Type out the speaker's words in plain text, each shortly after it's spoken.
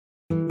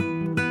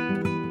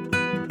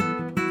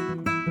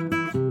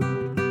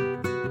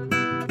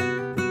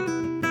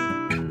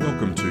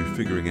to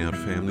Figuring Out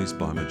Families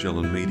by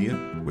Magellan Media,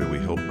 where we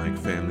help make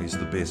families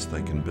the best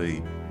they can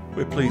be.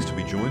 We're pleased to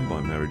be joined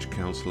by marriage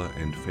counsellor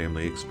and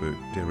family expert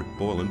Derek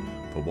Boylan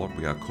for what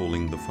we are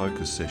calling the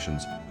Focus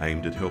Sessions,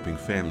 aimed at helping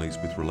families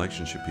with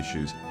relationship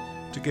issues.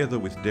 Together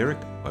with Derek,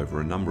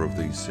 over a number of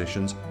these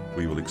sessions,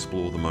 we will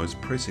explore the most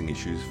pressing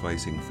issues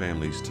facing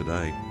families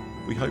today.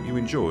 We hope you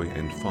enjoy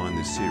and find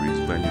this series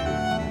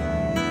valuable.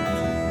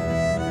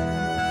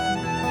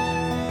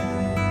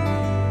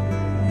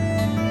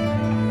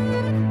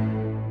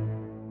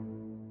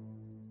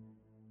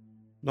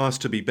 Nice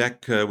to be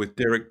back with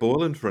Derek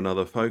Boylan for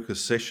another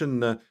Focus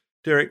session.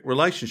 Derek,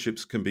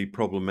 relationships can be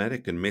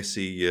problematic and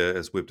messy,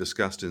 as we've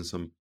discussed in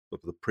some of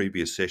the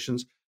previous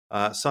sessions.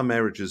 Some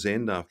marriages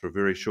end after a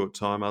very short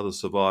time.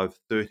 Others survive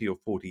 30 or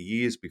 40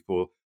 years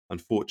before,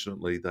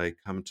 unfortunately, they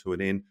come to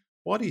an end.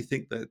 Why do you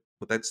think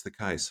that's the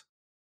case?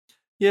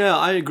 Yeah,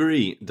 I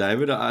agree,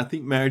 David. I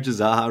think marriages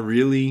are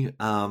really,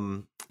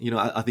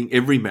 I think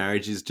every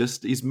marriage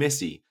is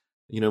messy.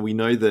 We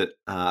know that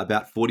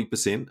about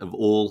 40% of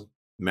all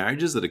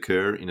marriages that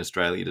occur in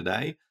Australia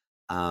today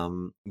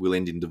will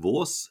end in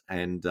divorce,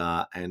 and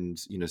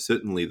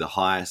certainly the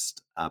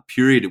highest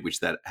period at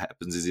which that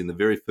happens is in the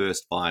very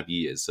first 5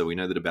 years. So we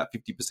know that about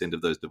 50%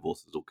 of those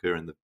divorces occur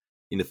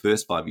in the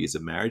first 5 years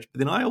of marriage. But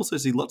then I also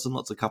see lots and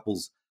lots of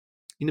couples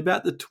in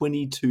about the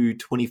 20 to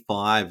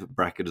 25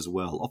 bracket as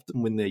well,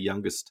 often when their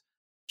youngest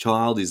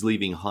child is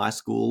leaving high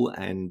school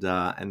and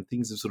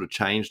things have sort of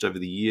changed over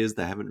the years.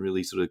 They haven't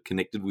really sort of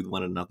connected with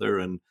one another,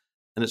 and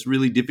it's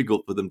really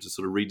difficult for them to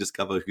sort of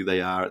rediscover who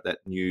they are at that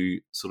new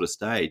sort of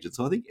stage. And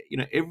so I think,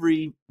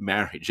 every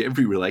marriage,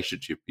 every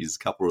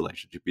couple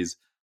relationship is,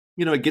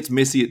 it gets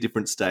messy at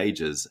different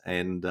stages.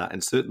 And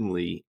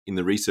certainly in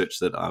the research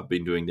that I've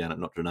been doing down at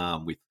Notre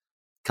Dame with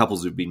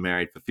couples who've been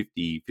married for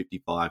 50,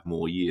 55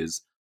 more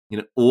years,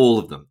 all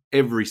of them,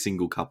 every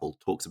single couple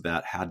talks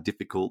about how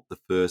difficult the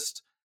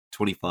first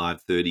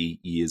 25, 30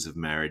 years of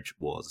marriage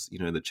was.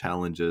 The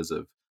challenges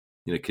of,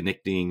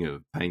 connecting,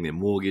 of paying their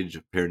mortgage,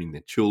 of parenting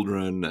their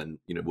children, and,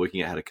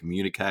 working out how to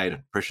communicate,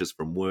 and pressures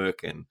from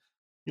work. And,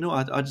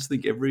 I just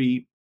think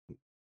every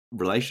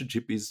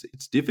relationship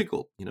it's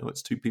difficult.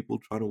 It's two people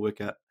trying to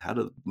work out how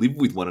to live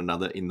with one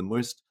another in the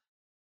most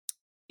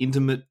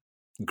intimate,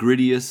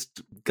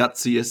 grittiest,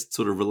 gutsiest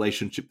sort of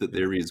relationship that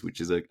there is, which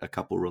is a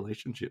couple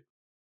relationship.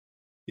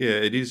 Yeah,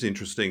 it is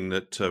interesting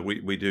that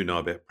we do know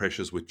about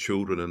pressures with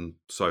children and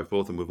so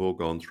forth, and we've all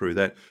gone through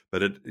that.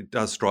 But it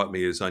does strike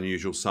me as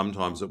unusual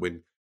sometimes that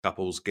when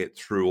couples get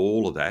through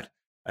all of that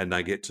and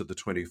they get to the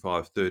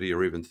 25, 30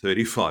 or even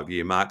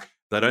 35-year mark,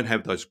 they don't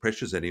have those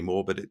pressures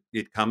anymore, but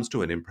it comes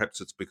to an end.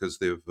 Perhaps it's because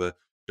they've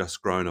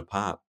just grown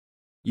apart.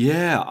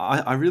 Yeah,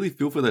 I really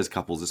feel for those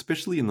couples,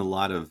 especially in the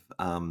light of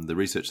the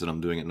research that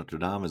I'm doing at Notre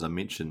Dame, as I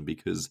mentioned,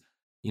 because,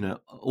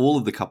 all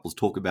of the couples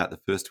talk about the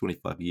first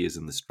 25 years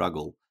and the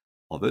struggle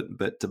of it,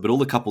 but all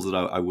the couples that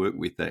I work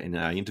with in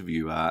our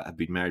interview have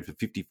been married for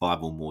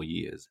 55 or more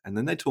years. And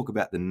then they talk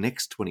about the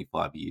next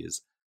 25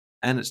 years,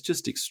 and it's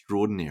just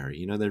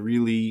extraordinary. They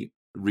really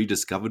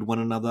rediscovered one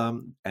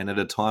another, and at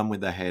a time when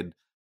they had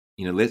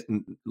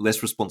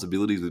less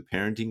responsibilities with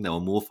parenting. They were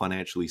more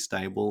financially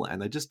stable,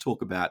 and they just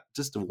talk about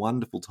just a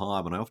wonderful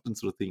time. And I often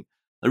sort of think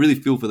I really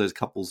feel for those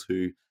couples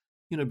who,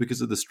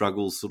 because of the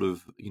struggles, sort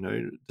of,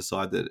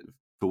 decide that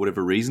for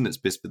whatever reason it's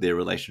best for their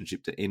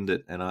relationship to end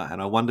it. And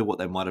I wonder what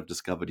they might have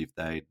discovered if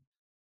they'd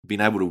been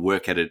able to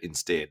work at it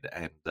instead,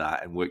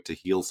 and work to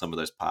heal some of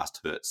those past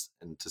hurts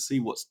and to see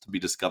what's to be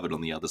discovered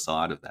on the other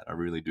side of that. I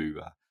really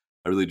do.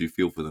 I really do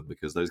feel for them,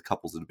 because those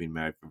couples that have been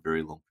married for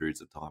very long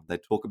periods of time, they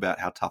talk about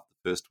how tough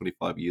the first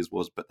 25 years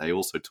was, but they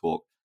also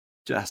talk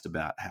just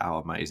about how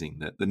amazing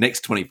the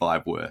next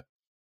 25 were.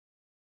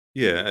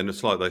 Yeah, and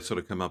it's like they sort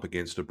of come up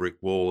against a brick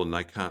wall and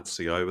they can't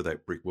see over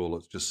that brick wall.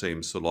 It just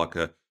seems sort of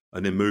like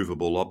an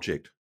immovable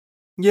object.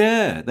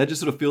 Yeah, they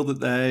just sort of feel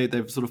that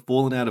they've sort of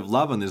fallen out of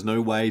love, and there's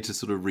no way to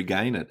sort of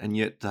regain it. And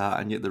yet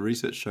the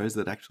research shows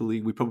that actually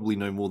we probably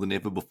know more than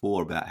ever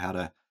before about how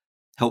to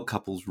help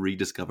couples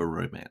rediscover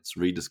romance,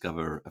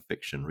 rediscover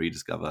affection,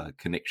 rediscover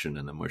connection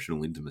and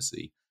emotional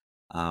intimacy.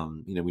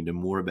 We know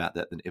more about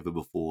that than ever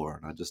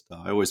before, and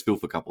I always feel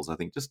for couples. I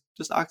think just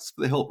ask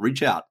for the help,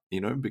 reach out,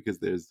 because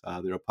there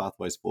are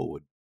pathways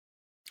forward.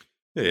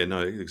 Yeah,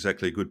 no,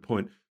 exactly. Good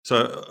point.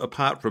 So,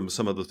 apart from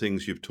some of the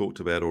things you've talked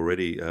about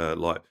already,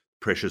 like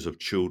pressures of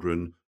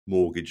children,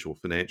 mortgage, or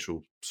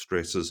financial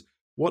stresses,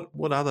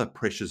 what other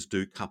pressures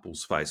do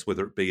couples face,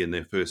 whether it be in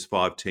their first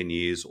 5, 10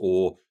 years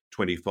or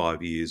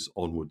 25 years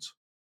onwards?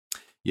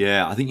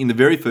 Yeah, I think in the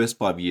very first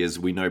 5 years,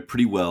 we know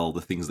pretty well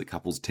the things that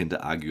couples tend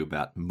to argue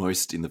about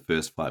most in the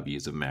first 5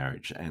 years of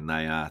marriage. And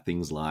they are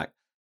things like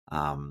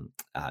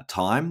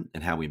time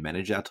and how we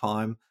manage our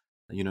time.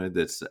 I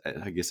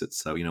guess it's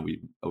so,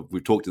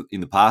 we've talked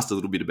in the past a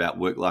little bit about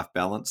work-life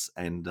balance,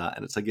 and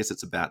I guess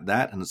it's about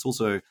that. And it's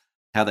also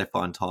how they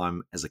find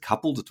time as a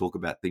couple to talk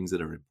about things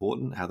that are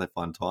important, how they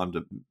find time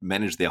to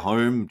manage their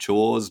home,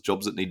 chores,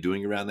 jobs that need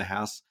doing around the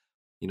house,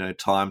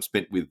 time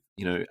spent with,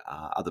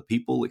 other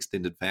people,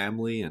 extended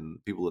family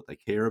and people that they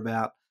care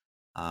about.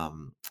 I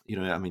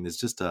mean, there's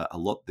just a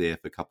lot there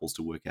for couples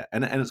to work out,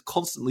 and it's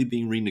constantly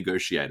being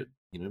renegotiated.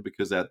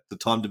 Because the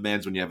time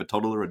demands when you have a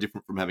toddler are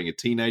different from having a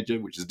teenager,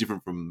 which is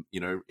different from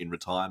in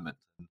retirement.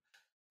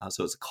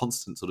 So it's a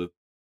constant sort of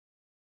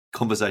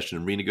conversation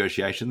and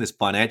renegotiation. There's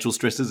financial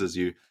stresses, as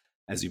you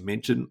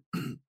mentioned.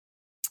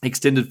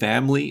 Extended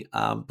family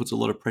puts a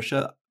lot of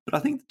pressure, but I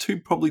think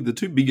probably the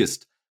two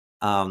biggest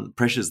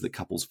pressures that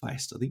couples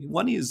face. I think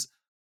one is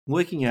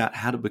working out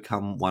how to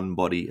become one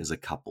body as a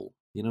couple.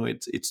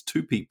 It's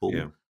two people,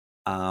 Yeah.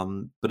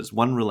 but it's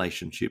one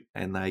relationship,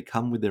 and they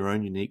come with their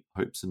own unique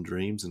hopes and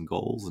dreams and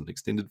goals and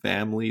extended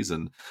families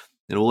and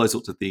all those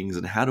sorts of things.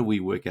 And how do we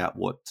work out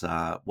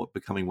what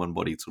becoming one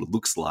body sort of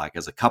looks like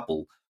as a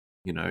couple?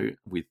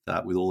 With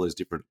all those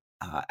different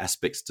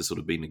aspects to sort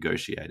of be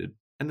negotiated.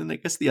 And then I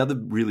guess the other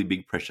really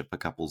big pressure for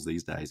couples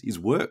these days is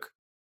work.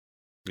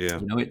 Yeah.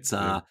 It's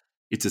Yeah.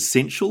 it's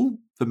essential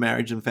for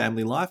marriage and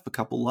family life, for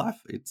couple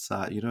life. It's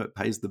it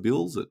pays the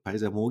bills, it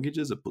pays our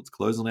mortgages, it puts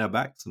clothes on our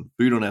backs and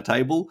food on our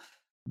table.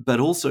 But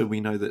also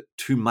we know that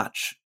too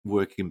much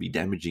work can be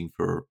damaging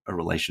for a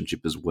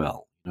relationship as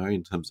well.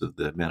 In terms of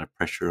the amount of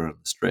pressure and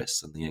the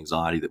stress and the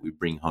anxiety that we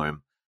bring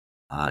home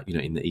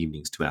in the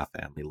evenings to our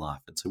family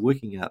life. And so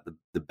working out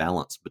the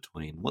balance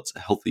between what's a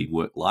healthy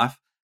work life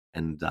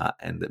and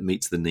that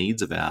meets the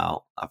needs of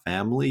our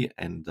family,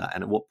 and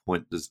at what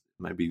point does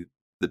maybe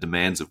the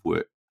demands of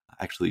work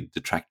actually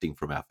detracting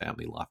from our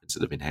family life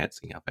instead of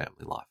enhancing our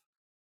family life.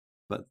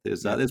 But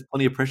Yeah. there's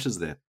plenty of pressures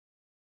there.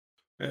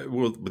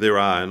 Well, there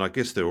are, and I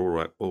guess there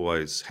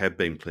always have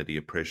been plenty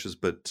of pressures.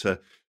 But do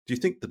you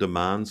think the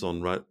demands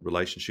on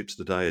relationships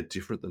today are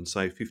different than,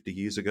 say, 50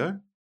 years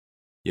ago?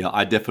 Yeah,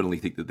 I definitely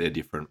think that they're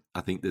different.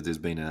 I think that there's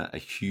been a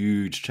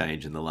huge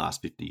change in the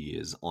last 50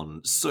 years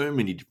on so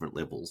many different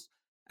levels.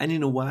 And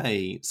in a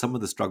way, some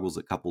of the struggles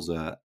that couples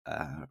are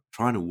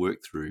trying to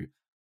work through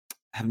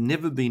have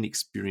never been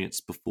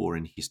experienced before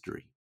in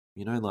history.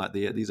 Like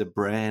these are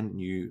brand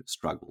new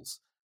struggles.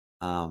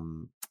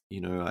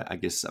 I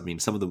guess, I mean,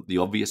 some of the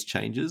obvious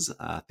changes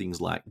are things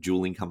like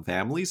dual income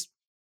families.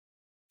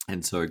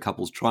 And so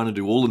couples trying to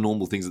do all the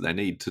normal things that they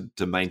need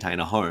to maintain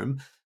a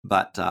home,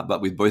 but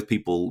with both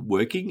people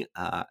working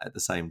at the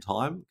same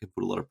time can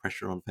put a lot of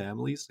pressure on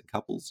families and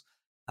couples.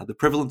 The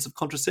prevalence of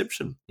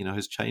contraception,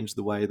 has changed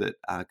the way that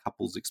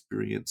couples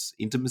experience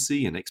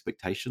intimacy and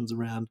expectations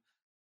around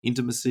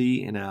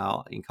intimacy in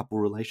couple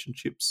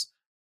relationships.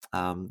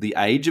 The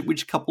age at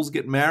which couples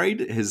get married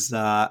has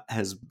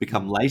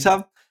become Mm.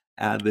 later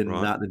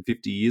Right. than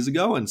 50 years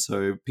ago, and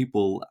so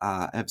people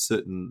have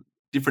certain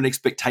different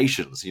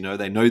expectations.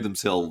 They know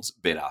themselves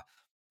better,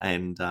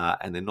 and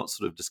they're not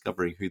sort of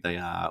discovering who they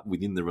are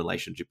within the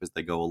relationship as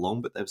they go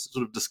along, but they've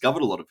sort of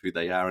discovered a lot of who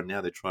they are, and now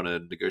they're trying to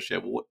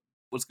negotiate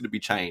what's going to be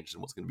changed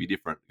and what's going to be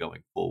different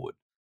going forward.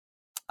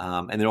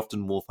 And they're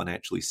often more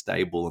financially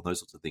stable and those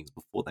sorts of things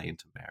before they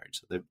enter marriage.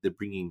 So they're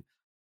bringing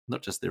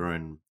not just their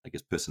own, I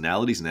guess,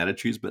 personalities and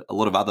attitudes, but a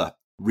lot of other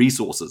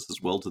resources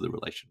as well to the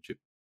relationship.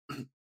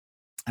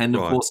 And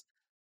of Right. course,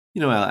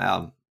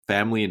 our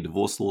family and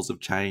divorce laws have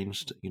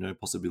changed,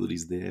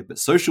 possibilities there. But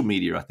social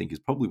media, I think, is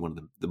probably one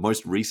of the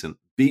most recent,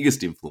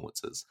 biggest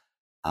influences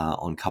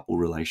on couple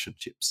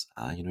relationships.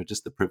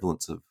 Just the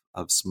prevalence of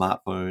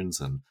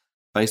smartphones and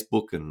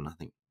Facebook, and I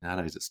think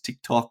nowadays it's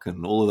TikTok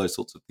and all of those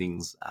sorts of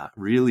things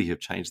really have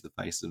changed the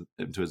face in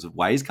terms of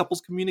ways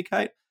couples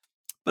communicate,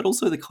 but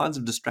also the kinds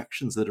of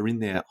distractions that are in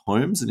their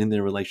homes and in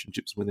their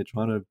relationships when they're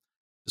trying to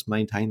just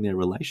maintain their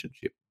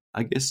relationship.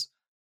 I guess,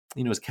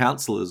 as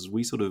counselors,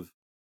 we sort of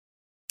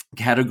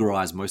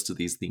categorize most of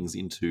these things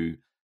into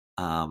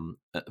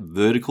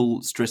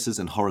vertical stresses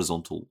and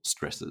horizontal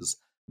stresses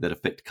that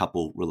affect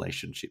couple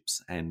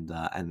relationships, and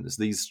it's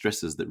these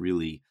stresses that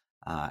really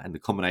and the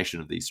combination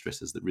of these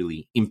stresses that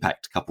really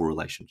impact couple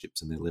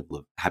relationships and their level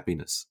of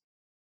happiness.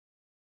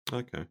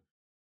 Okay.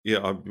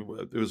 Yeah,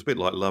 it was a bit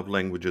like love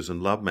languages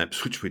and love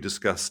maps, which we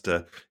discussed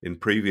in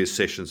previous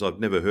sessions. I've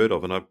never heard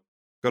of, and I've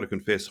got to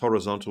confess,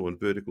 horizontal and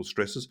vertical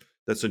stresses.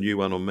 That's a new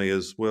one on me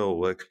as well.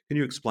 Can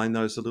you explain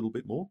those a little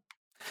bit more?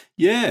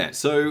 Yeah,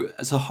 so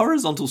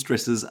horizontal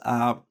stresses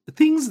are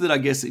things that I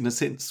guess, in a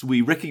sense,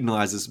 we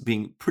recognize as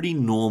being pretty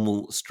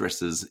normal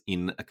stresses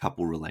in a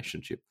couple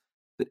relationship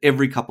that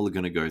every couple are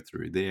going to go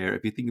through. There,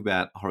 if you think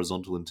about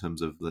horizontal in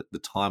terms of the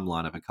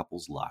timeline of a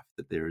couple's life,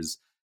 that there is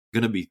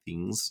going to be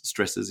things,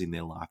 stresses in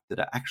their life that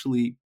are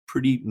actually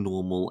pretty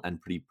normal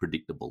and pretty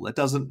predictable. That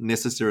doesn't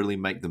necessarily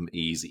make them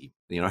easy,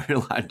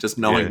 like just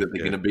knowing Yeah, that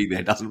they're going yeah. to be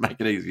there doesn't make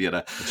it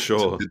easier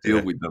Sure. to deal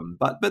Yeah. with them.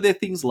 But they're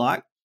things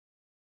like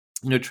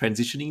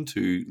transitioning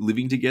to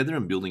living together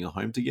and building a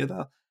home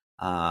together,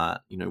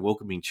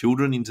 welcoming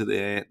children into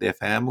their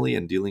family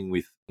and dealing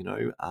with,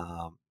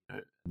 a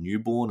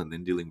newborn and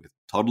then dealing with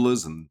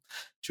toddlers and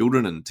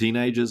children and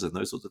teenagers and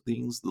those sorts of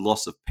things, the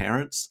loss of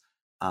parents,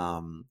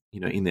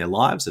 in their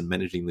lives and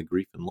managing the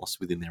grief and loss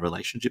within their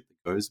relationship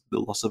that goes with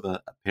the loss of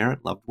a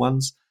parent, loved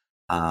ones,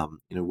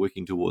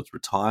 working towards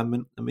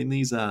retirement. I mean,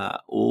 these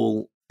are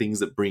all things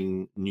that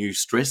bring new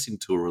stress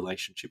into a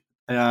relationship.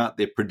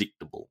 They're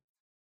predictable.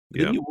 But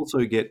then Yeah. you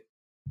also get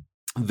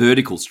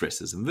vertical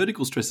stresses. And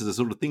vertical stresses are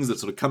sort of things that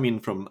sort of come in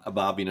from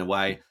above in a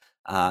way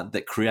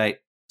that create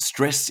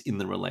stress in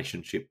the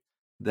relationship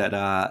that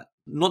are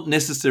not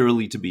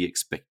necessarily to be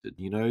expected.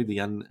 The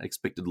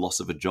unexpected loss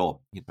of a job,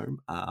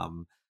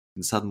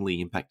 can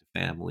suddenly impact a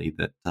family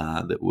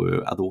that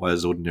were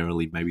otherwise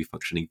ordinarily maybe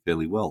functioning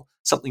fairly well.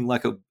 Something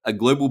like a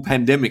global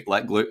pandemic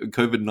like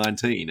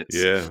COVID-19. It's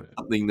Yeah,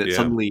 something that yeah,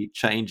 suddenly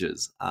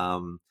changes.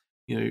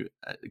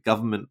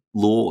 Government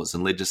laws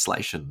and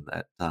legislation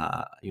that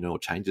or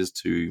changes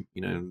to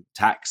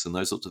tax and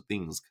those sorts of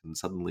things can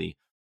suddenly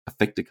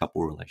affect a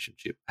couple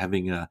relationship.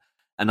 Having an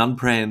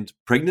unplanned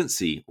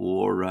pregnancy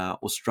or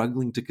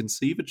struggling to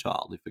conceive a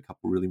child if a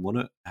couple really want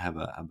to have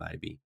a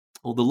baby,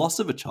 or the loss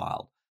of a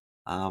child.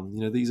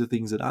 These are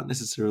things that aren't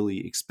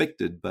necessarily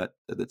expected, but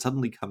that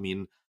suddenly come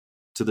in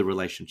to the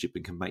relationship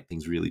and can make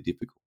things really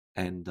difficult.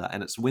 And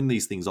it's when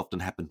these things often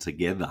happen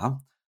together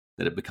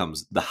that it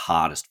becomes the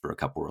hardest for a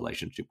couple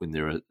relationship, when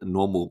there are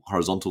normal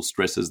horizontal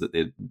stresses that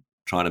they're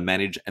trying to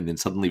manage, and then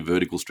suddenly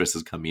vertical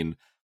stresses come in,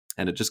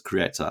 and it just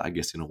creates, I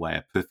guess, in a way,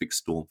 a perfect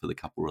storm for the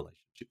couple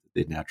relationship that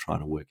they're now trying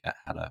to work out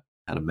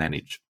how to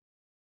manage.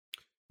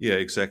 yeah,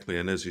 exactly.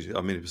 And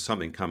I mean, if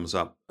something comes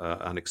up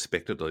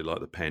unexpectedly, like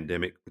the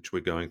pandemic, which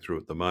we're going through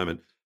at the moment,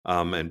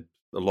 and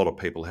a lot of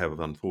people have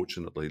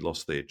unfortunately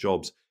lost their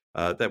jobs,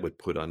 that would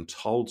put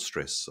untold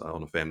stress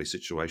on a family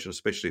situation,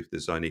 especially if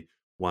there's only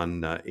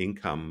one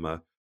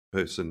income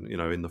person,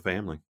 in the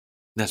family.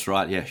 That's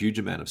right. Yeah, huge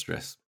amount of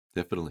stress,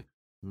 definitely.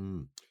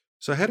 Mm.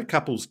 So, how do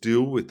couples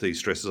deal with these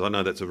stresses? I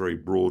know that's a very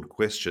broad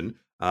question,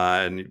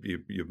 and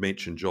you've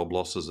mentioned job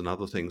losses and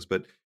other things,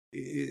 but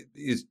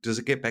does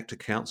it get back to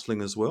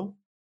counselling as well?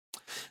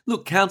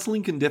 Look,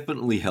 counseling can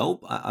definitely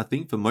help. I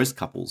think for most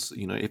couples,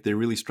 if they're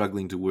really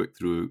struggling to work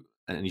through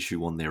an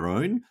issue on their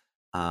own,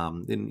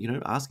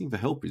 then asking for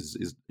help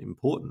is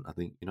important. I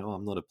think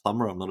I'm not a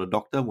plumber, I'm not a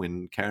doctor.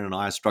 When Karen and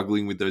I are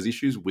struggling with those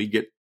issues, we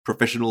get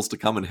professionals to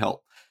come and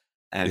help.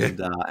 Yeah,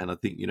 And I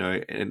think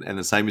and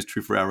the same is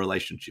true for our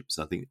relationships.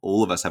 I think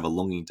all of us have a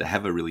longing to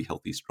have a really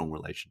healthy, strong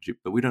relationship,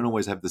 but we don't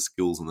always have the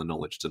skills and the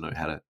knowledge to know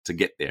how to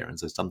get there. And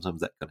so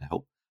sometimes that can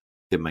help,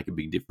 can make a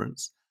big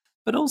difference.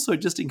 But also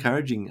just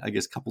encouraging, I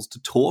guess, couples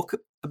to talk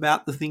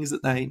about the things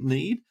that they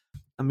need.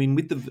 I mean,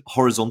 with the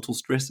horizontal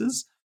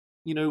stresses,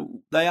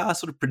 they are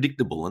sort of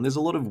predictable, and there's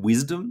a lot of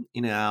wisdom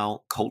in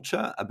our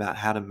culture about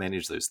how to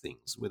manage those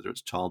things, whether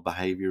it's child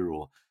behavior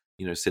or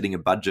setting a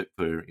budget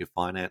for your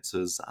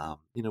finances.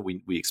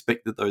 We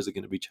expect that those are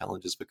going to be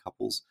challenges for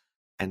couples,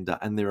 and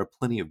there are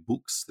plenty of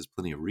books, there's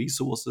plenty of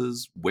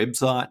resources,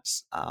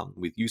 websites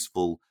with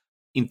useful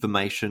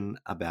information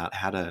about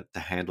how to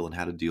handle and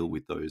how to deal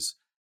with those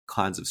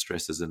kinds of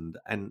stresses, and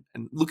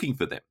looking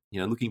for them,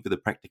 looking for the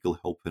practical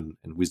help and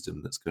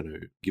wisdom that's going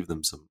to give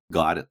them some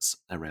guidance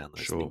around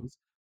those sure. things,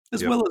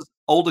 as Yep. well as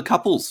older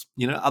couples,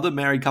 other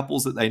married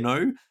couples that they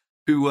know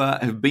who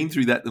have been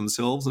through that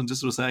themselves, and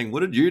just sort of saying, what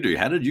did you do?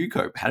 How did you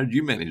cope? How did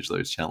you manage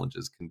those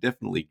challenges? Can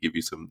definitely give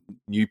you some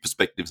new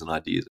perspectives and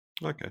ideas.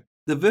 Okay.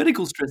 The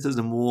vertical stresses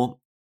are more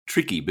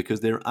tricky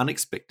because they're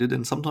unexpected,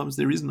 and sometimes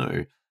there is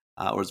no,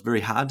 or it's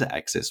very hard to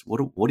access.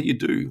 What do you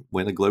do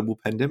when a global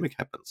pandemic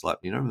happens? Like,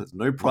 there's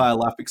no Mm. prior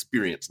life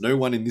experience. No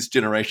one in this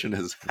generation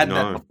has had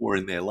that No. before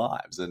in their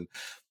lives. And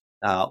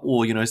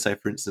or say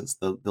for instance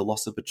the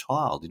loss of a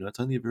child. It's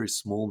only a very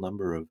small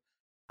number of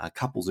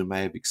couples who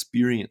may have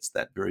experienced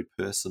that very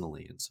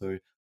personally, and so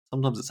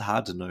sometimes it's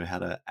hard to know how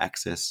to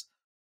access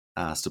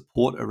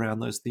support around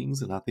those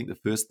things. And I think the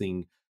first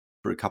thing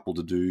for a couple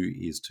to do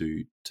is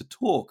to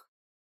talk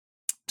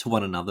to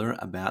one another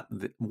about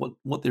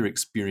what they're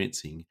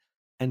experiencing,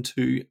 and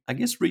to, I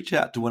guess, reach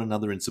out to one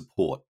another in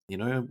support.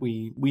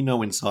 We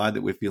know inside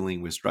that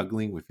we're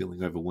struggling, we're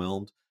feeling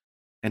overwhelmed,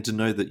 and to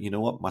know that,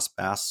 what, my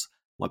spouse,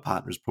 my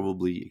partner is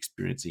probably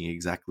experiencing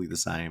exactly the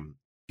same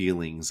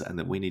feelings, and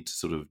that we need to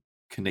sort of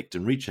connect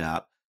and reach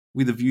out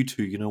with a view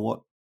to,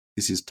 what,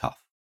 this is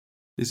tough,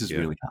 this is Yeah.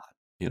 really hard,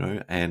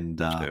 Yeah.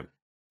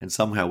 and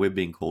somehow we're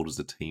being called as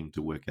a team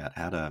to work out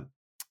how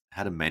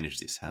to manage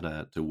this, how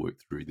to work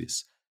through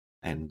this.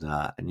 And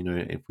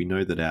if we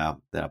know that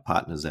our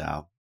partner's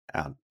our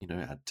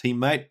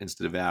teammate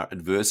instead of our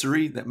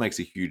adversary, that makes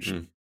a huge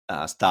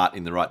Mm. start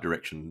in the right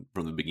direction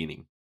from the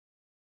beginning.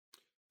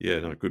 Yeah,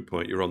 no, good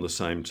point. You're on the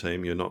same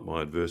team. You're not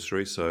my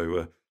adversary.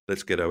 So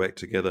let's get our act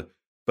together.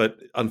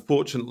 But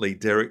unfortunately,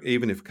 Derek,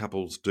 even if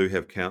couples do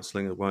have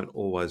counselling, it won't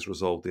always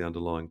resolve the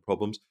underlying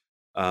problems.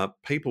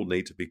 People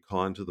need to be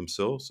kind to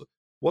themselves.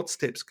 What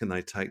steps can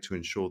they take to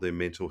ensure their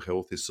mental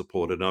health is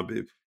supported?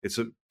 It's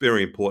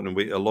very important.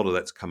 And a lot of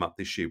that's come up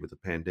this year with the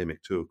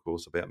pandemic too, of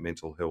course, about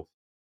mental health.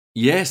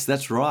 Yes,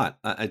 that's right.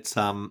 It's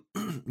a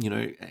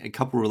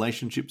couple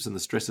relationships and the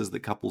stresses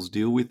that couples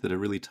deal with that are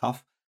really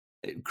tough,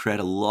 it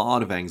create a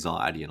lot of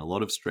anxiety and a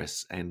lot of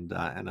stress. And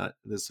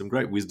there's some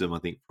great wisdom, I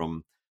think,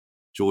 from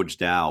George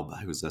Daub,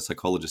 who was a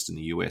psychologist in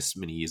the US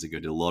many years ago,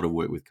 did a lot of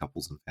work with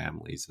couples and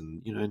families,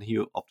 and he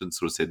often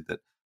sort of said that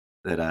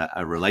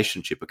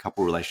a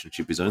couple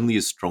relationship, is only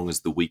as strong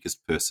as the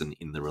weakest person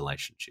in the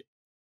relationship.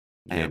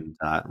 Yeah. and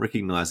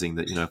recognizing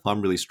that, if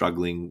I'm really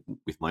struggling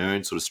with my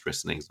own sort of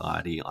stress and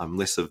anxiety, I'm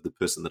less of the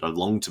person that I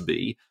long to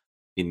be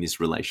in this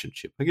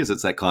relationship. I guess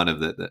it's that kind of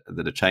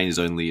that a chain is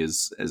only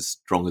as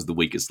strong as the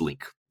weakest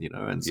link,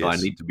 and so I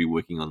Yes. need to be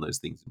working on those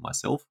things in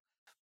myself.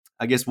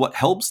 I guess what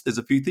helps, there's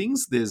a few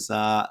things. There's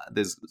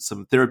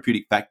some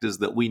therapeutic factors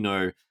that we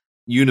know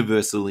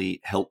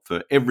universally help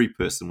for every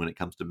person when it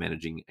comes to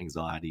managing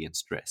anxiety and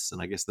stress.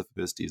 And I guess the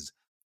first is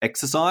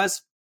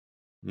exercise.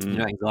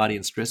 Mm. Anxiety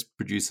and stress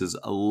produces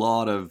a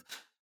lot of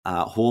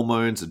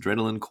hormones,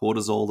 adrenaline,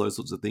 cortisol, those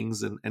sorts of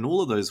things, and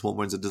all of those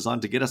hormones are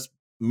designed to get us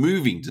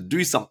moving, to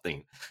do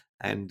something.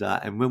 And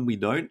when we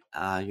don't,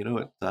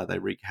 they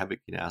wreak havoc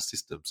in our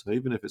system. So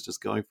even if it's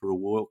just going for a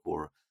walk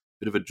or a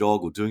bit of a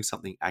jog or doing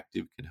something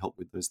active can help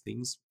with those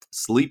things.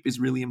 Sleep is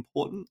really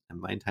important,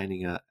 and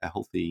maintaining a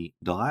healthy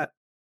diet.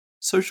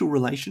 Social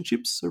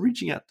relationships, so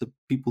reaching out to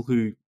people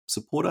who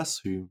support us,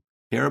 who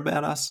care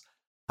about us,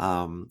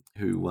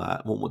 who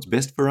want what's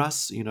best for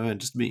us, and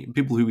just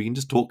people who we can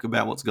just talk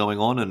about what's going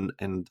on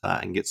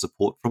and get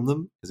support from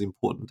them is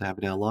important to have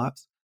in our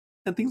lives.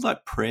 And things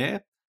like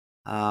prayer,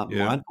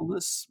 Yeah.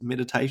 mindfulness,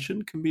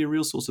 meditation can be a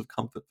real source of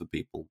comfort for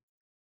people.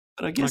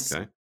 But I guess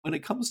Okay. when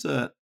it comes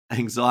to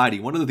anxiety,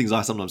 one of the things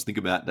I sometimes think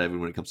about, David,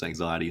 when it comes to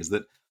anxiety, is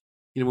that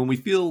when we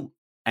feel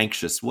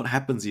anxious, what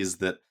happens is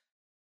that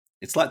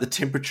it's like the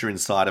temperature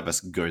inside of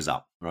us goes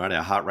up, right?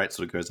 Our heart rate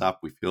sort of goes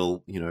up. We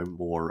feel,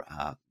 more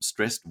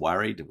stressed,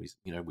 worried,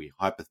 and we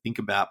overthink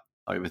about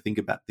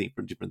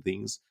different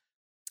things.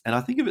 And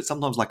I think of it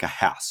sometimes like a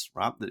house,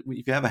 right? That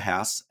if you have a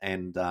house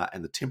and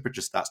the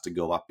temperature starts to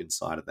go up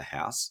inside of the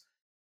house,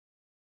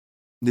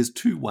 there's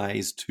two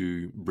ways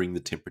to bring the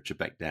temperature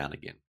back down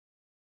again.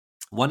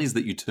 One is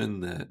that you turn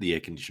the air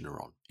conditioner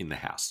on in the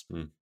house,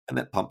 Mm. and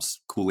that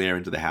pumps cool air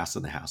into the house,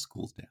 and the house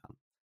cools down.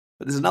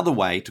 But there's another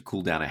way to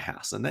cool down a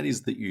house, and that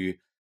is that you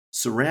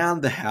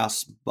surround the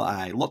house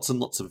by lots and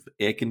lots of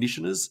air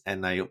conditioners,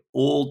 and they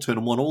all turn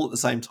them on all at the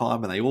same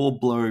time, and they all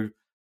blow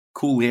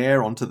cool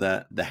air onto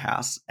the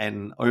house.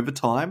 And over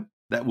time,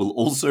 that will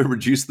also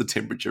reduce the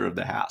temperature of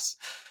the house.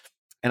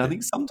 And I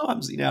think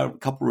sometimes in our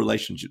couple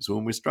relationships,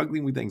 when we're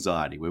struggling with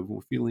anxiety, when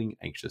we're feeling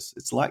anxious,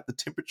 it's like the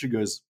temperature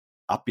goes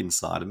up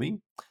inside of me.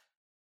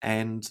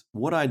 And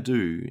what I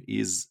do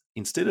is,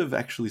 instead of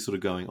actually sort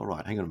of going, all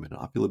right, hang on a minute,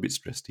 I feel a bit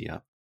stressed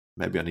here.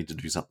 Maybe I need to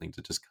do something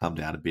to just calm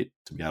down a bit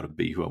to be able to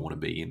be who I want to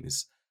be in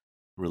this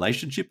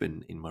relationship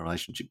and in my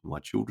relationship with my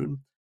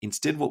children.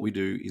 Instead, what we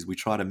do is we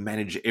try to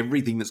manage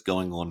everything that's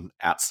going on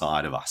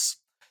outside of us.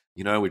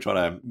 We try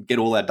to get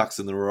all our ducks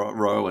in the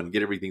row and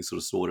get everything sort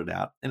of sorted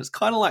out. And it's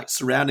kind of like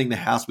surrounding the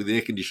house with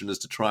air conditioners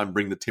to try and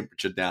bring the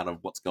temperature down of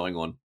what's going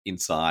on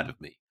inside of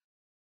me.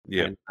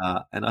 Yeah.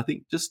 And I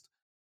think just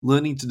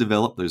learning to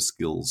develop those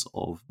skills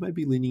of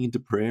maybe leaning into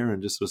prayer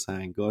and just sort of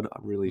saying, God,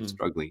 I'm really Mm.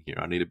 struggling here.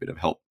 I need a bit of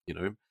help.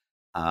 Mm.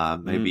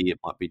 Maybe it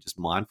might be just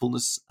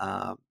mindfulness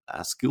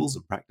skills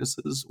and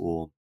practices,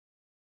 or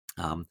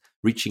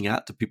reaching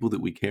out to people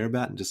that we care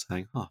about and just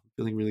saying, oh, I'm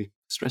feeling really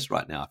stressed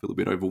right now. I feel a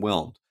bit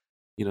overwhelmed.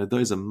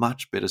 Those are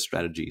much better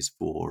strategies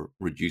for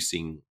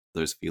reducing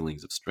those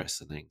feelings of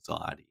stress and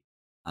anxiety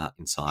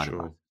inside of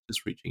us. Sure.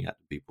 Just reaching out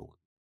to people and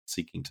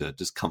seeking to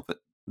just comfort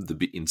the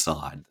bit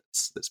inside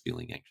that's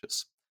feeling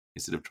anxious,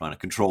 instead of trying to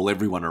control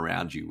everyone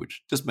around you,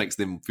 which just makes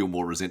them feel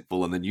more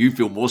resentful, and then you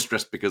feel more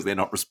stressed because they're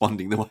not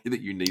responding the way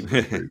that you need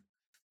them to.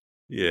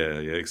 Yeah,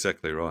 yeah,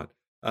 exactly right.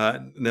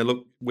 Now,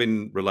 look,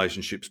 when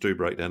relationships do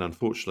break down,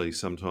 unfortunately,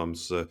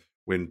 sometimes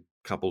when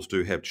couples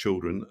do have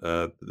children,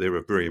 they're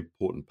a very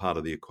important part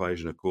of the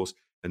equation, of course,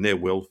 and their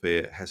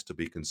welfare has to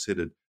be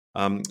considered.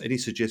 Any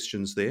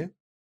suggestions there?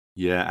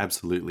 Yeah,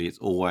 absolutely. It's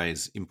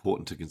always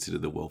important to consider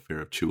the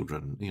welfare of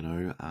children.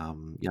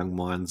 Young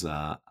minds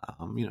are,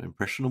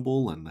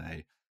 impressionable, and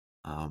they,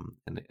 and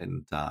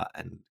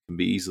can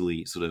be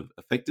easily sort of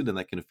affected, and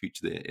that can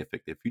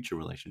affect their future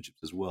relationships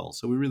as well.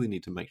 So we really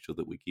need to make sure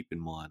that we keep in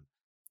mind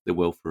the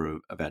welfare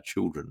of our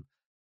children,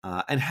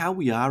 and how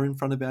we are in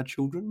front of our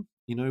children.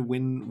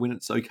 When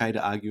it's okay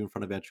to argue in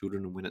front of our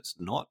children and when it's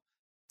not.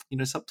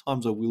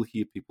 Sometimes I will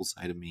hear people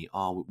say to me,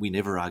 "Oh, we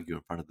never argue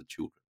in front of the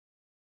children."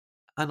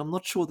 And I'm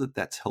not sure that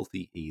that's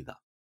healthy either.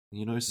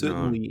 No.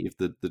 Certainly if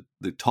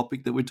the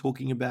topic that we're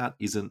talking about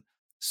isn't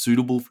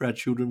suitable for our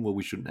children, well,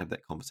 we shouldn't have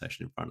that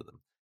conversation in front of them.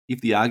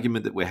 If the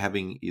argument that we're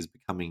having is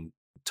becoming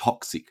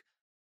toxic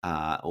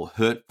or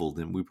hurtful,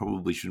 then we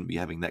probably shouldn't be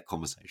having that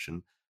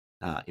conversation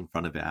in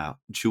front of our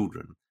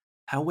children.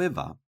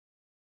 However,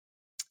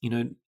 you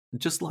know,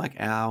 just like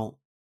our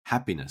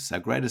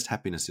greatest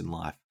happiness in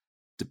life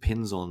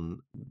depends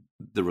on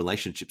the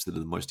relationships that are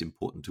the most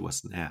important to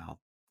us now,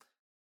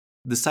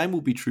 the same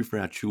will be true for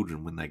our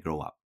children when they grow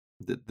up.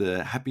 That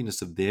the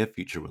happiness of their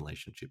future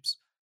relationships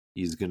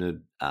is going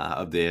to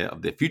of their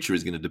future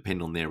is going to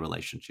depend on their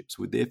relationships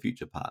with their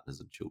future partners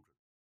and children.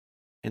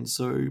 And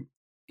so,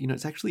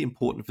 it's actually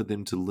important for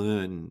them to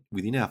learn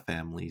within our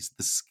families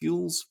the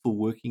skills for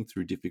working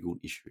through difficult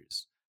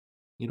issues.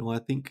 I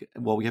think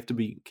while we have to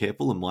be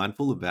careful and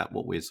mindful about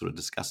what we're sort of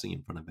discussing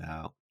in front of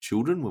our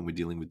children when we're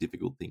dealing with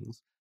difficult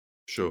things,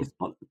 Sure. it's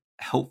not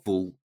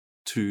helpful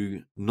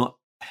to not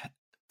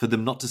for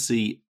them not to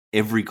see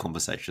every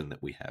conversation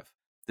that we have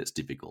that's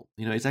difficult.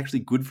 It's actually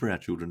good for our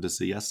children to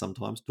see us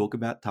sometimes talk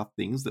about tough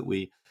things that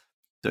we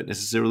don't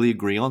necessarily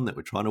agree on, that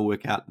we're trying to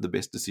work out the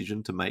best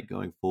decision to make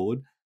going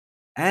forward.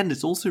 And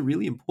it's also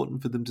really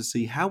important for them to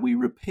see how we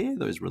repair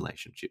those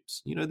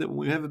relationships. That when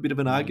we have a bit of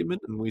an Mm,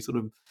 argument and we sort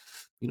of,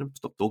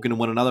 stop talking to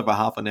one another for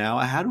half an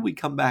hour, how do we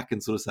come back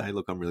and sort of say,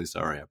 look, I'm really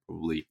sorry. I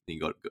probably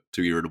got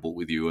too irritable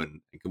with you, and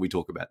can we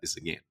talk about this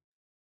again?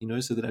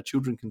 So that our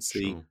children can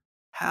see sure.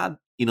 how,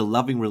 in a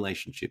loving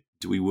relationship,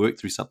 do we work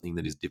through something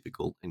that is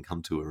difficult and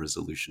come to a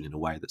resolution in a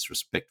way that's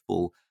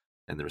respectful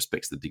and that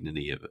respects the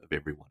dignity of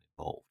everyone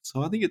involved.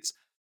 So I think it's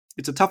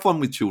a tough one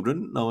with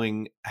children,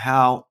 knowing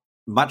how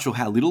much or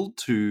how little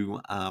to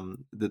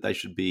that they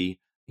should be,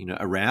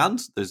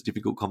 around those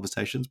difficult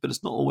conversations. But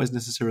it's not always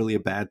necessarily a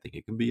bad thing.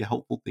 It can be a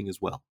helpful thing as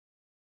well.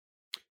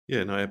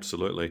 Yeah, no,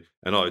 absolutely.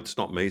 And it's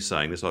not me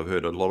saying this. I've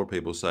heard a lot of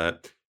people say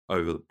it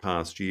over the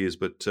past years,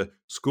 but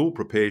school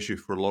prepares you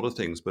for a lot of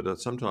things. But I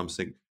sometimes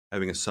think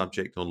having a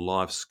subject on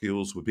life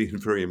skills would be a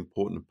very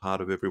important part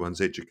of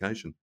everyone's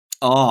education.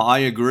 Oh, I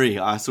agree.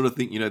 I sort of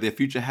think, their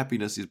future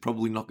happiness is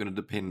probably not going to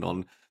depend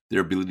on their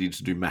ability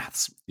to do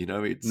maths.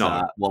 It's,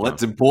 No, well, no.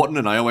 that's important.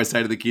 And I always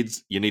say to the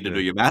kids, you need to do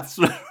Yeah, your maths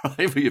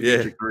right, for your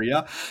yeah, future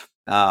career.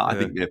 I yeah,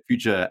 think their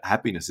future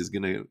happiness is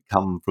going to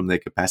come from their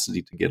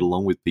capacity to get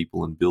along with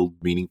people and build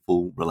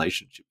meaningful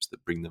relationships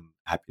that bring them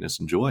happiness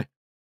and joy.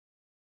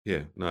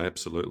 yeah. No,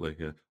 absolutely.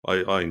 Yeah,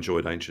 I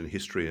enjoyed ancient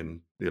history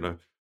and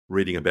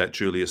reading about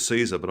Julius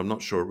Caesar, but I'm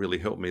not sure it really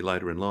helped me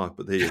later in life.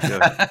 But there you go.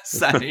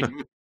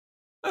 Same.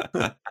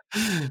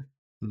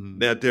 Mm.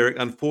 Now, Derek,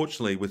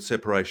 unfortunately, with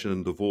separation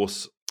and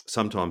divorce,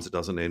 sometimes it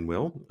doesn't end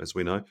well. As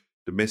we know,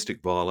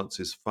 domestic violence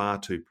is far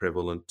too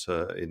prevalent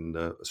in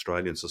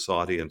Australian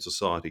society and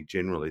society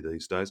generally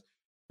these days.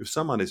 If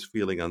someone is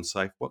feeling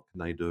unsafe, what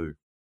can they do?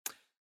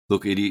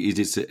 Look,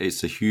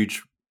 it's a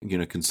huge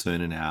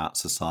concern in our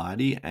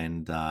society,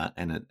 and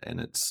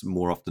it's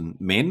more often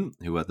men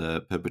who are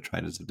the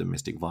perpetrators of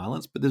domestic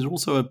violence. But there's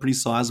also a pretty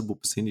sizable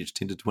percentage,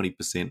 10 to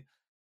 20%,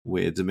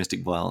 where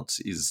domestic violence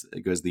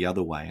goes the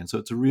other way, and so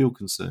it's a real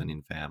concern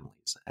in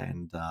families.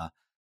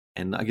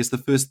 And I guess the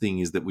first thing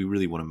is that we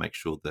really want to make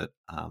sure that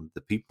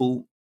the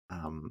people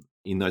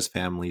in those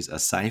families are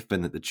safe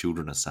and that the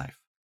children are safe.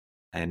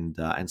 And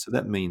so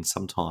that means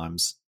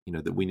sometimes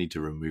that we need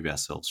to remove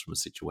ourselves from a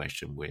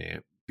situation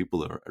where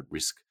people are at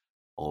risk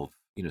of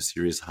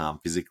serious harm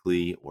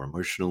physically or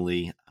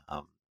emotionally,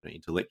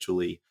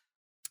 intellectually.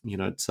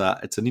 It's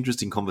an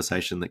interesting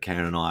conversation that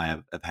Karen and I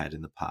have had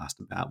in the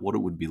past about what it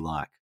would be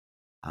like,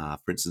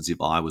 for instance,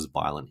 if I was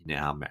violent in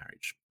our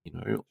marriage,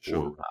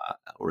 Sure.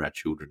 or our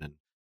children.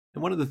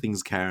 And one of the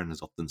things Karen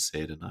has often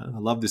said, and I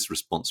love this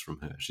response from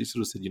her, she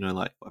sort of said,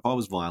 like, if I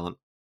was violent,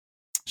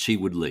 she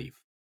would leave.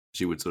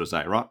 She would sort of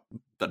say, right,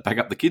 I'd pack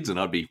up the kids and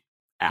I'd be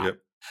out. Yep.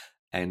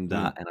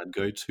 Mm. And I'd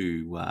go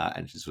to,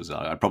 and she was,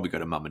 I'd probably go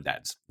to mum and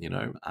dad's,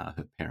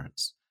 her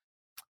parents.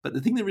 But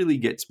the thing that really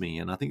gets me,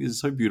 and I think this is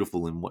so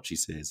beautiful in what she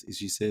says, is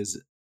she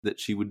says that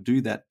she would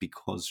do that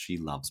because she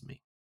loves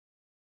me.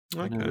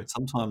 Okay.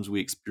 Sometimes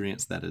we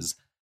experience that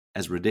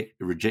as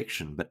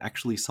rejection, but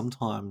actually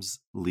sometimes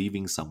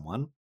leaving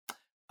someone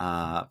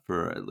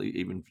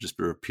even just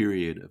for a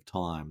period of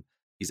time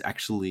is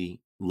actually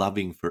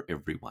loving for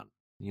everyone.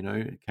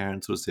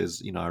 Karen sort of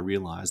says, I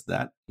realized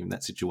that in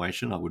that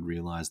situation, I would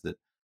realize that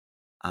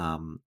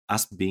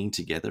us being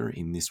together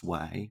in this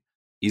way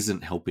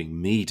isn't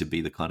helping me to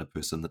be the kind of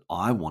person that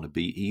I want to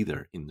be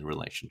either in the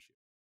relationship.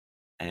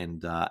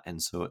 And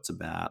so it's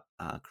about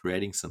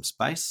creating some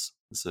space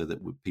so that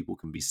people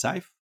can be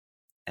safe,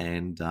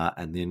 and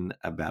then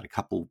about a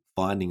couple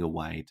finding a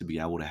way to be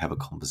able to have a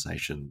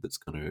conversation that's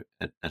going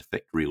to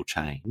affect real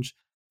change,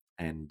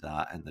 and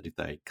that if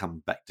they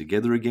come back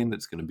together again,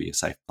 it's going to be a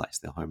safe place.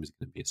 Their home is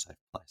going to be a safe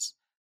place.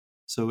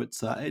 So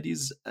it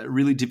is a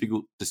really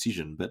difficult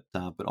decision, but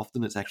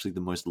often it's actually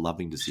the most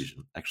loving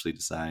decision. Actually,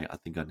 to say, I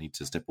think I need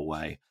to step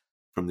away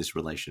from this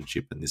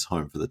relationship and this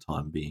home for the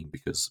time being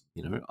because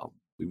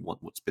we want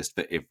what's best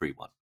for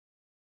everyone.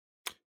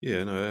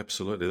 Yeah, no,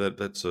 absolutely.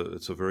 It's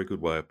a very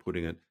good way of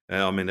putting it.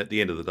 I mean, at the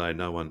end of the day,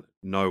 no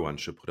one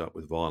should put up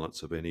with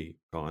violence of any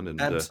kind, and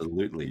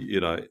Absolutely.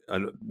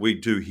 and we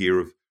do hear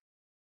of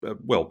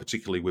well,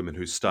 particularly women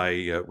who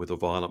stay with a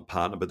violent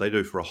partner, but they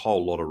do for a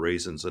whole lot of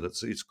reasons, and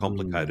it's Mm.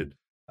 complicated,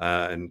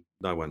 and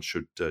no one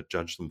should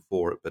judge them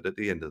for it. But at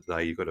the end of the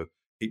day, you've got to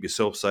keep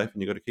yourself safe,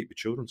 and you've got to keep your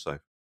children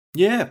safe.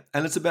 Yeah,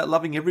 and it's about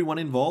loving everyone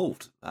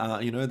involved.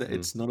 That Mm.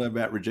 it's not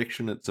about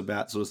rejection. It's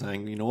about sort of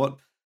saying, you know what,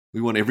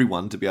 we want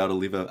everyone to be able to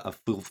live a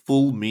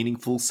full,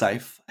 meaningful,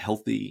 safe,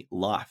 healthy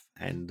life,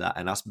 and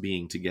us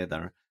being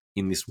together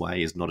in this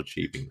way is not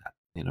achieving that.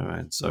 And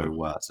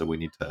No, so we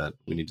need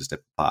to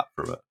step apart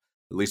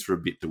at least for a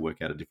bit to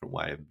work out a different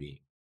way of being.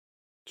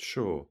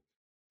 sure.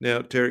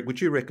 Now, Derek,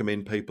 would you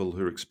recommend people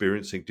who are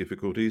experiencing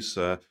difficulties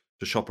to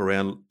shop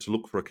around to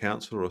look for a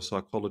counsellor or a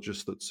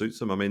psychologist that suits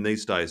them? I mean,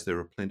 these days there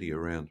are plenty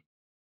around.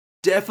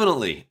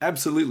 Definitely,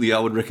 absolutely. I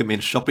would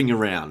recommend shopping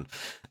around.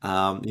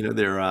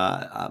 There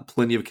are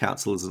plenty of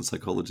counselors and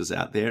psychologists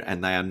out there,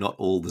 and they are not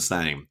all the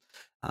same.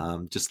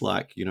 Just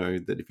like,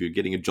 that if you're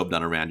getting a job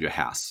done around your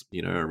house,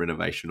 a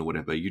renovation or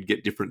whatever, you'd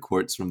get different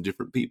quotes from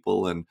different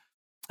people, and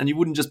you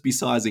wouldn't just be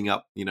sizing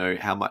up,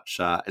 how much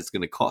it's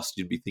going to cost.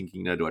 You'd be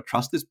thinking, do I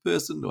trust this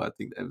person? Do I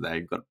think that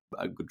they've got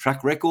a good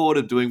track record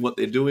of doing what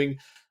they're doing?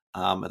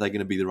 Are they going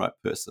to be the right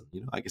person?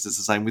 I guess it's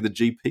the same with a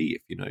GP.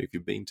 If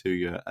you've been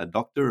to a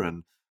doctor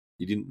and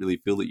you didn't really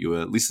feel that you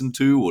were listened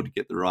to or to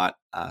get the right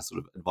sort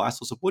of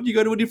advice or support, you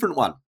go to a different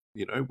one,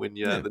 when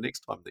you're Yeah. the next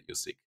time that you're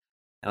sick.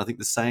 And I think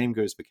the same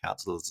goes for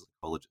counselors and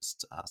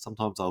psychologists.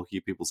 Sometimes I'll hear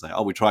people say,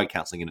 we tried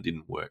counseling and it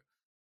didn't work.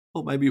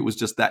 Well, maybe it was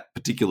just that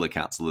particular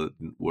counselor that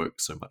didn't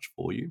work so much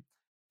for you.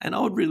 And I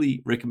would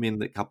really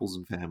recommend that couples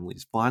and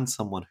families find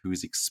someone who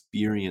is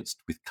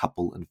experienced with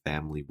couple and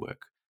family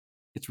work.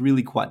 It's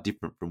really quite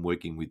different from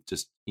working with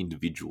just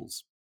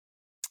individuals.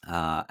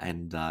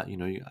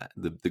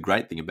 The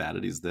great thing about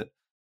it is that,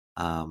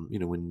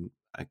 when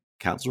a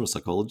counselor or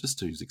psychologist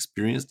who's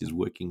experienced is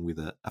working with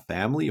a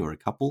family or a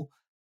couple,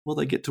 well,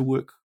 they get to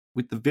work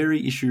with the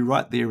very issue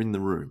right there in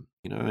the room,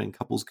 and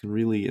couples can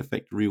really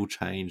affect real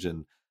change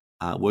and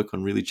work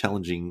on really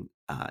challenging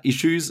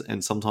issues,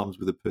 and sometimes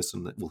with a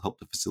person that will help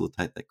to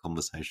facilitate that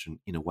conversation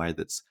in a way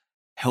that's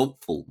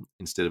helpful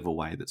instead of a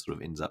way that sort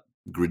of ends up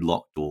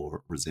gridlocked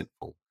or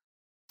resentful.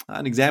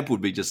 An example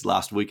would be just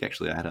last week,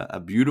 actually. I had a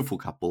beautiful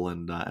couple,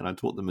 and I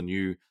taught them a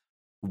new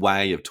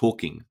way of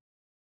talking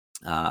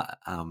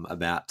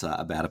about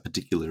a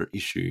particular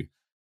issue,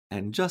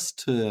 and just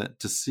to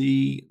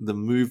see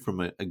them move from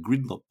a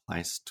gridlock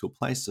place to a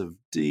place of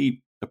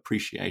deep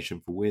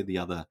appreciation for where the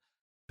other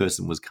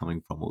person was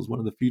coming from. It was one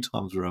of the few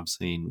times where I've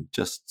seen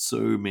just so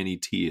many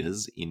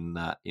tears in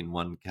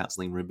one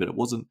counselling room, but it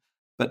wasn't,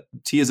 but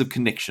tears of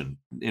connection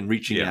and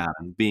reaching Yeah. out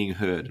and being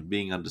heard and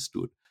being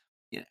understood.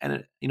 Yeah,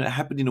 and it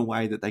happened in a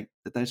way that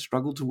they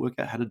struggled to work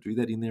out how to do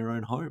that in their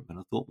own home. And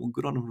I thought, well,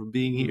 good on them for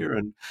being Mm. here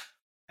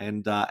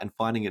and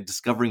finding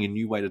discovering a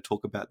new way to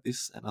talk about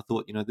this. And I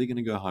thought, they're going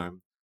to go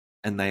home,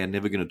 and they are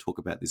never going to talk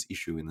about this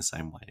issue in the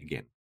same way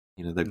again.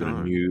 They've got a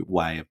No. new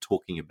way of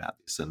talking about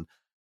this, and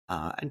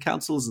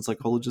counselors and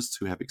psychologists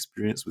who have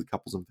experience with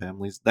couples and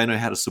families, they know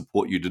how to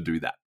support you to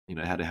do that.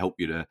 How to help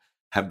you to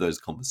have those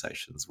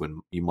conversations when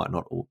you might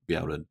not be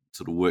able to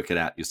sort of work it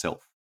out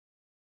yourself.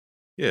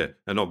 Yeah,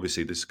 and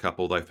obviously this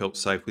couple, they felt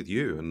safe with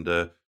you, and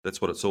that's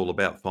what it's all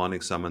about,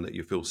 finding someone that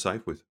you feel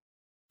safe with.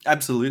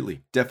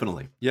 Absolutely,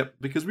 definitely. Yep,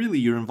 because really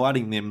you're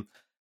inviting them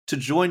to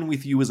join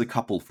with you as a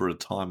couple for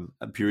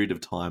a period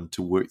of time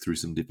to work through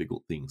some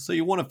difficult things. So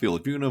you want to feel,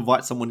 if you're going to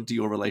invite someone into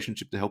your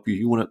relationship to help you,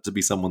 you want it to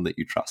be someone that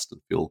you trust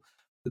and feel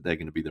that they're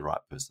going to be the right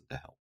person to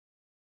help.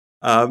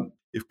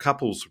 If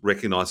couples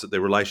recognise that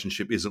their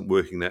relationship isn't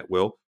working that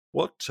well,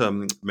 what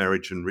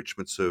marriage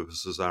enrichment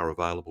services are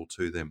available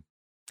to them?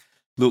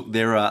 Look,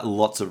 there are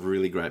lots of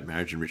really great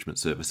marriage enrichment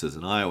services,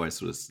 and I always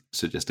sort of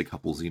suggest to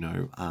couples,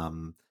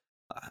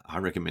 I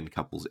recommend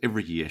couples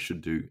every year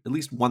should do at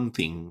least one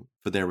thing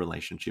for their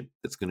relationship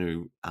that's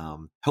going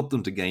to help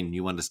them to gain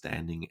new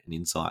understanding and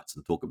insights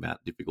and talk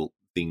about difficult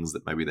things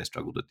that maybe they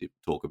struggle to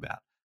talk about.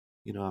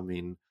 I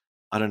mean,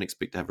 I don't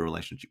expect to have a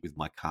relationship with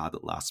my car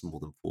that lasts more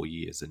than 4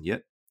 years, and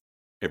yet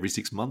every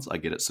 6 months I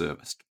get it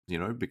serviced,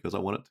 because I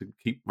want it to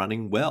keep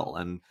running well.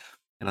 And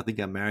I think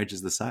our marriage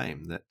is the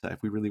same. That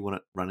if we really want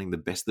it running the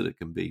best that it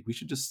can be, we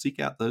should just seek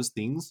out those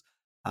things,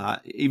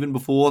 even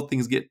before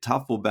things get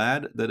tough or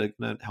bad, that are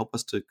going to help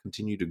us to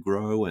continue to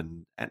grow.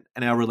 And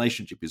our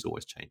relationship is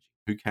always changing.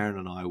 Who Karen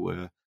and I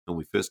were when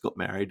we first got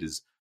married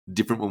is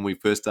different when we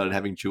first started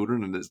having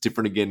children, and it's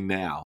different again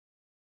now.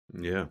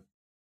 Yeah.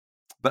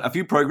 But a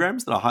few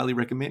programs that I highly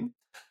recommend.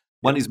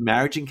 One Yep. is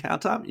Marriage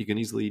Encounter. You can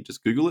easily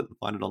just Google it and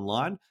find it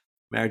online.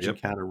 Marriage Yep.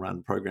 Encounter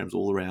run programs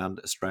all around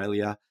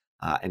Australia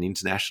and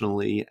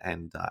internationally,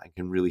 and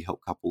can really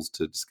help couples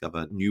to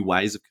discover new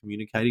ways of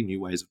communicating, new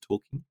ways of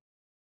talking.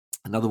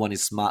 Another one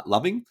is Smart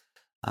Loving.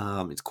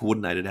 It's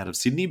coordinated out of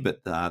Sydney,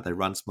 but they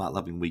run Smart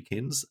Loving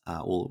weekends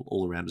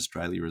all around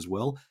Australia as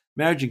well.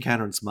 Marriage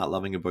Encounter and Smart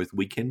Loving are both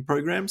weekend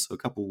programs, so a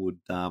couple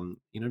would go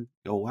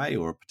away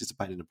or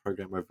participate in a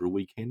program over a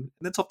weekend, and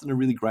that's often a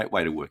really great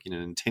way to work in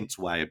an intense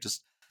way of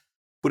just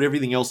put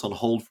everything else on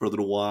hold for a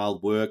little while,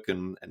 work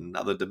and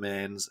other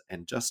demands,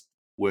 and just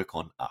work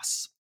on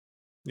us.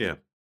 Yeah.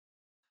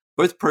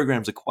 Both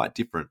programs are quite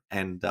different,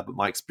 but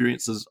my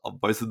experiences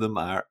of both of them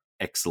are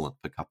excellent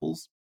for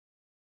couples.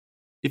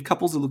 If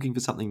couples are looking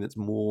for something that's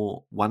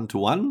more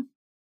one-to-one,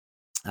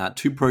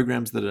 two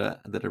programs that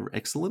are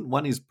excellent.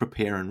 One is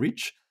Prepare and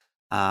Rich,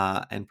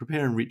 and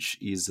Prepare and Rich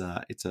is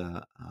it's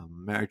a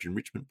marriage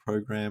enrichment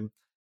program,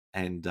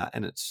 and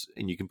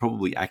you can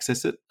probably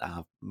access it.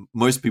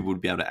 Most people would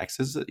be able to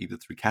access it either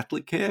through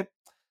Catholic Care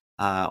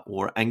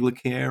or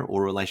Anglicare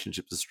or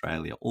Relationships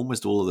Australia.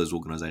 Almost all of those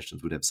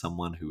organisations would have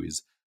someone who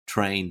is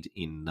trained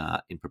in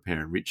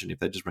Prepare and Rich, and if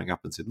they just rang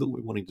up and said, "Look,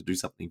 we're wanting to do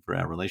something for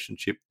our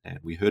relationship, and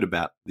we heard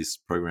about this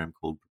program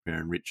called Prepare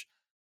and Rich,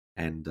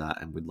 and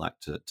we'd like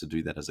to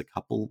do that as a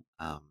couple,"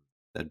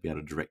 they'd be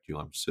able to direct you,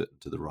 I'm certain,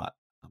 to the right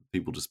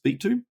people to speak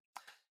to.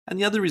 And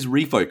the other is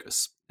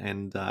refocus.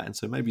 And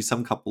so maybe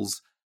some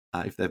couples,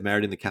 if they've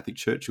married in the Catholic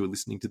Church who are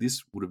listening to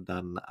this, would have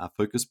done a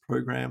focus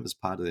program as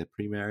part of their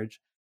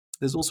pre-marriage.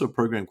 There's also a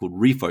program called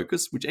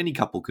Refocus, which any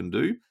couple can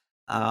do.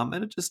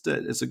 And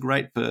it's a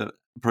great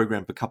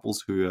program for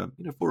couples who are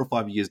 4 or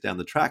 5 years down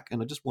the track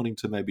and are just wanting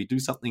to maybe do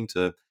something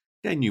to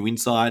gain new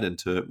insight and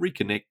to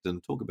reconnect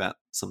and talk about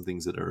some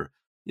things that are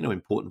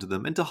important to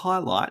them, and to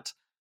highlight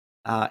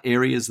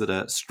areas that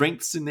are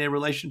strengths in their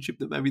relationship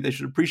that maybe they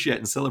should appreciate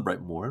and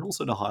celebrate more, and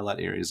also to highlight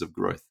areas of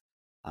growth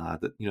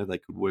that they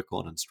could work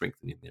on and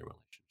strengthen in their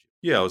relationship.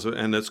 Yeah,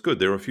 and that's good.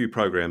 There are a few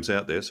programs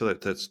out there, so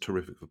that's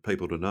terrific for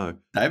people to know.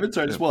 David,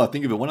 so just while I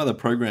think of it, one other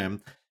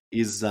program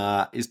is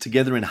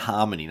Together in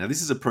Harmony. Now,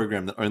 this is a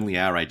program that only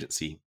our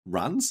agency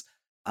runs,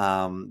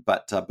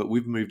 but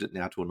we've moved it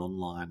now to an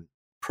online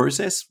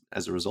process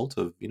as a result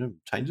of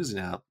changes in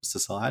our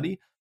society,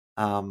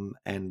 and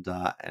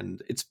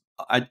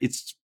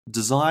it's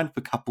designed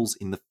for couples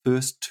in the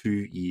first 2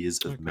 years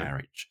of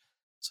marriage.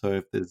 So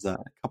if there's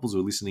couples who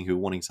are listening who are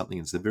wanting something,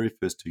 it's the very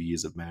first 2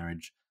 years of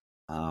marriage.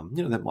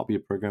 That might be a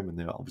program, and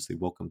they're obviously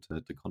welcome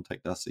to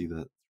contact us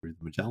either through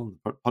the Magellan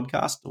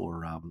podcast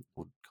or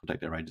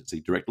contact our agency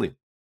directly.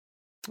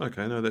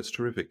 Okay, no, that's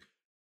terrific.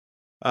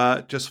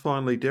 Just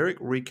finally, Derek,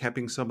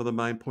 recapping some of the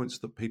main points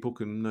that people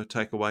can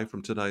take away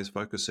from today's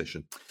focus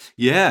session.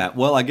 Yeah,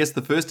 well, I guess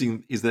the first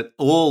thing is that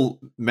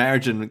all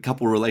marriage and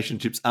couple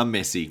relationships are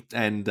messy,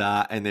 and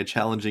they're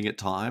challenging at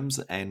times,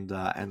 and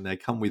they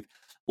come with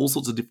all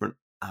sorts of different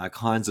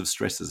kinds of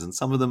stresses, and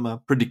some of them are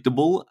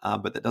predictable,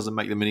 but that doesn't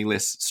make them any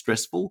less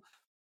stressful.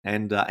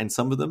 And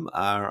some of them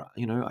are,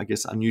 I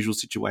guess, unusual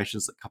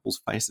situations that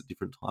couples face at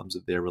different times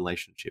of their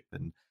relationship,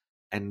 and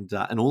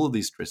all of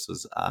these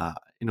stresses are,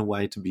 in a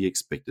way, to be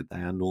expected.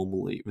 They are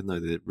normal, even though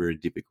they're very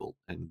difficult.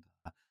 And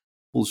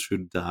couples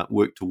should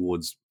work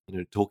towards,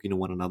 talking to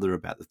one another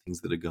about the things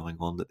that are going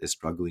on that they're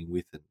struggling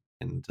with,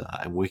 and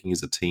working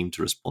as a team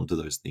to respond to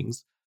those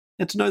things,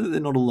 and to know that they're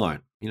not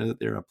alone. That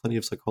there are plenty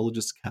of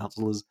psychologists,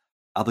 counselors,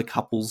 other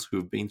couples who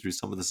have been through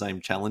some of the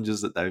same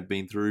challenges that they've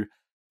been through,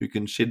 who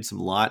can shed some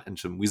light and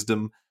some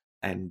wisdom,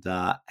 and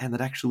that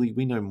actually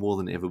we know more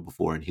than ever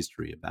before in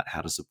history about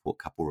how to support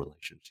couple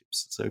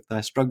relationships. So if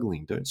they're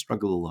struggling, don't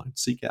struggle alone.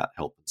 Seek out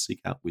help and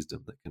seek out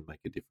wisdom that can make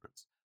a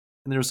difference.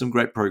 And there are some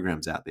great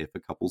programs out there for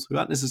couples who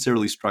aren't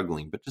necessarily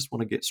struggling, but just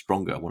want to get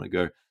stronger, want to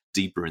go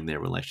deeper in their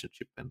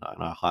relationship, and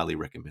I highly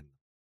recommend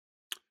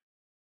them.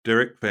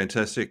 Derek,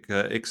 fantastic,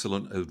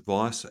 excellent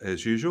advice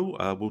as usual.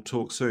 We'll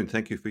talk soon.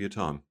 Thank you for your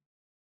time.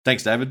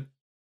 Thanks, David.